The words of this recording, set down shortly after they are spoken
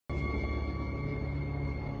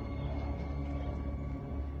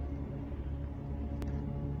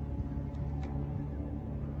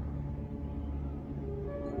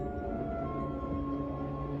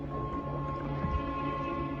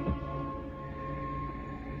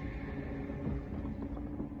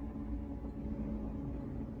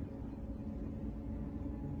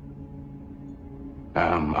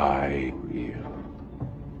Am I real?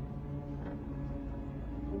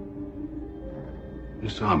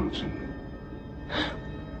 Miss Amundsen.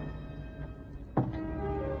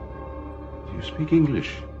 Do you speak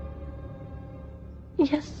English?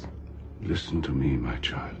 Yes. Listen to me, my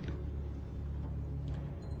child.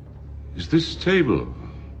 Is this table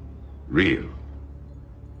real?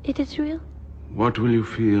 It is real? What will you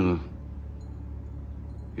feel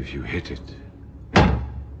if you hit it?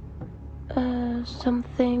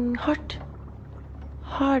 Something hot.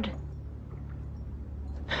 Hard.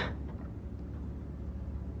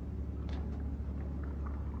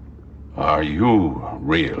 Are you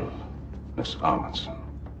real, Miss Amundsen?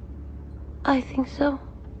 I think so.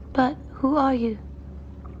 But who are you?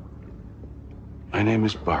 My name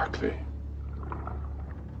is Berkeley.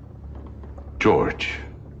 George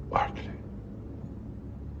Berkeley.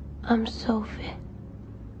 I'm Sofia.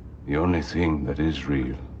 The only thing that is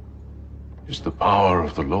real is the power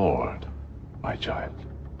of the Lord, my child.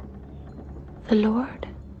 The Lord?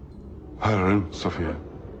 Herren, Sofia.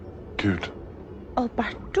 Gud.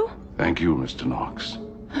 Alberto? Thank you, Mr. Knox.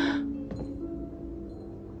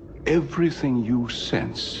 Everything you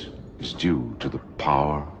sense is due to the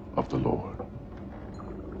power of the Lord.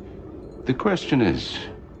 The question is,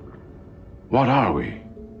 what are we?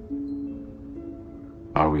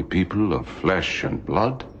 Are we people of flesh and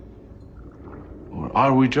blood? Or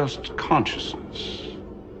are we just consciousness?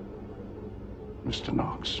 Mr.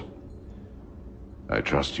 Knox, I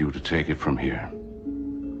trust you to take it from here.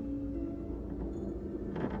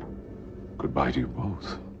 Goodbye to you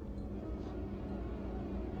both.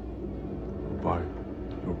 Goodbye,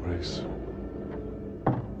 Your Grace.